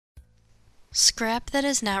Scrap that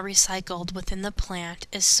is not recycled within the plant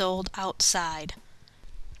is sold outside.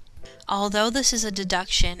 Although this is a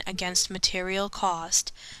deduction against material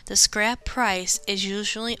cost, the scrap price is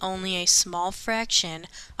usually only a small fraction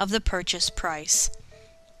of the purchase price.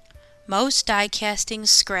 Most die casting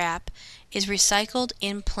scrap is recycled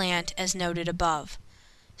in plant as noted above.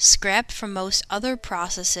 Scrap from most other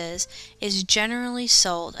processes is generally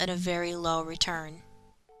sold at a very low return.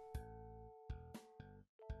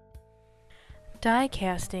 Die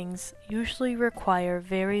castings usually require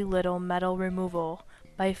very little metal removal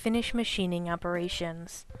by finish machining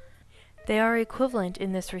operations. They are equivalent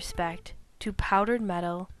in this respect to powdered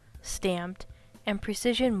metal, stamped, and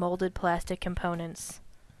precision molded plastic components.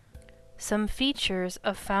 Some features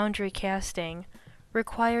of foundry casting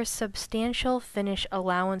require substantial finish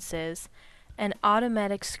allowances, and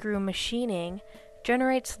automatic screw machining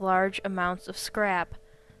generates large amounts of scrap,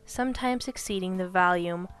 sometimes exceeding the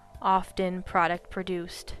volume often product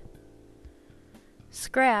produced.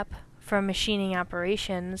 Scrap from machining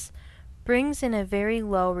operations brings in a very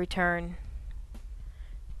low return.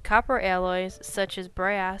 Copper alloys such as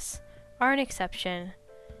brass are an exception.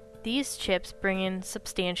 These chips bring in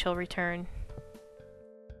substantial return.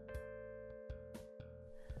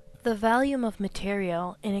 The volume of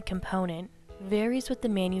material in a component varies with the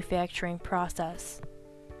manufacturing process.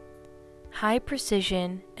 High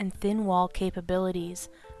precision and thin wall capabilities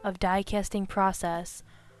of die casting process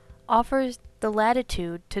offers the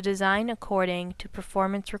latitude to design according to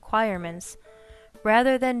performance requirements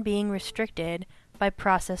rather than being restricted by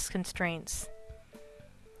process constraints.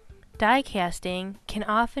 Die casting can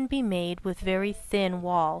often be made with very thin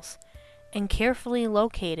walls and carefully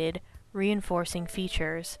located reinforcing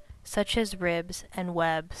features such as ribs and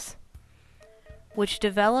webs, which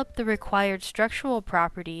develop the required structural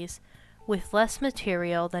properties with less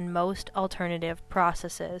material than most alternative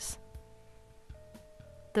processes.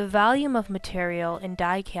 The volume of material in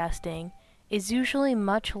die casting is usually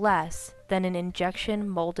much less than an injection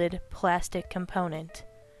molded plastic component.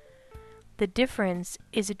 The difference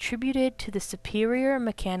is attributed to the superior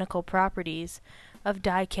mechanical properties of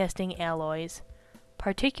die casting alloys,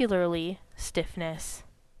 particularly stiffness.